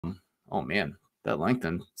Oh man, that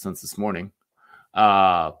lengthened since this morning.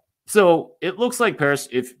 So it looks like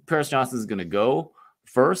if Paris Johnson is going to go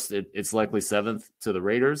first, it's likely 7th to the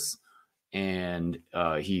Raiders, and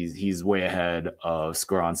he's way ahead of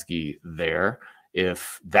Skoronski there.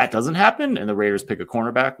 If that doesn't happen and the Raiders pick a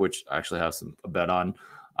cornerback, which I actually have a bet on,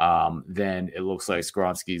 then it looks like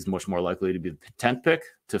Skoronski is much more likely to be the 10th pick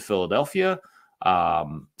to Philadelphia.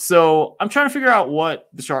 So I'm trying to figure out what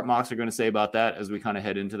the sharp mocks are going to say about that as we kind of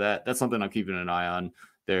head into that. That's something I'm keeping an eye on.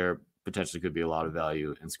 There potentially could be a lot of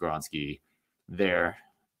value in Skoronski there.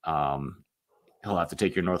 He'll have to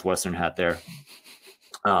take your Northwestern hat there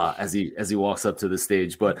as he walks up to the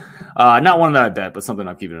stage, but not one that I bet, but something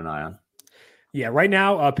I'm keeping an eye on. Yeah, right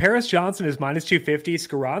now, Paris Johnson is -250.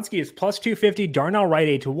 Skoronski is +250. Darnell Wright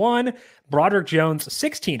 8-1. Broderick Jones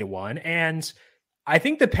 16-1. And I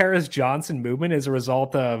think the Paris Johnson movement is a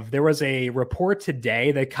result of, there was a report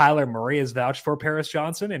today that Kyler Murray has vouched for Paris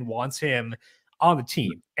Johnson and wants him on the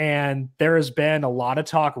team. And there has been a lot of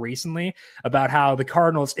talk recently about how the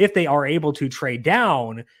Cardinals, if they are able to trade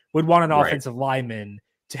down, would want an offensive lineman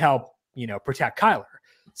to help, protect Kyler.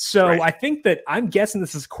 So I think that I'm guessing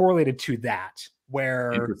this is correlated to that,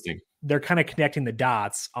 where they're kind of connecting the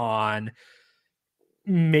dots on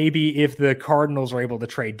maybe if the Cardinals are able to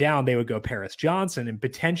trade down, they would go Paris Johnson, and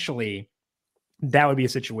potentially that would be a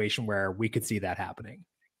situation where we could see that happening.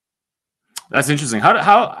 That's interesting.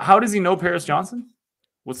 How does he know Paris Johnson?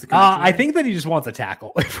 What's the connection? I think that he just wants a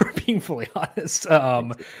tackle, if we're being fully honest.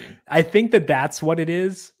 I think that that's what it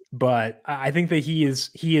is. But I think that he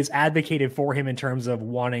is advocated for him in terms of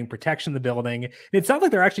wanting protection in the building. And it sounds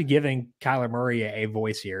like they're actually giving Kyler Murray a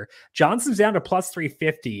voice here. Johnson's down to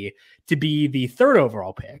 +350 to be the 3rd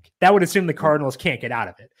overall pick. That would assume the Cardinals can't get out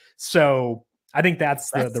of it. So I think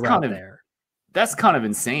that's the route there. That's kind of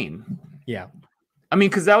insane. Yeah. I mean,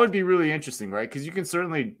 because that would be really interesting, right? Because you can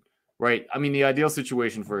certainly, right? I mean, the ideal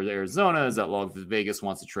situation for Arizona is that Las Vegas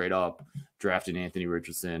wants to trade up, drafting Anthony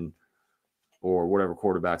Richardson or whatever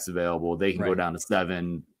quarterback's available. They can go down to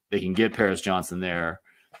 7. They can get Paris Johnson there.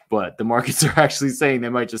 But the markets are actually saying they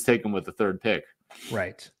might just take him with the 3rd pick.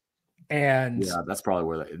 Right. And yeah, that's probably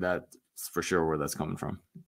where that's for sure where that's coming from.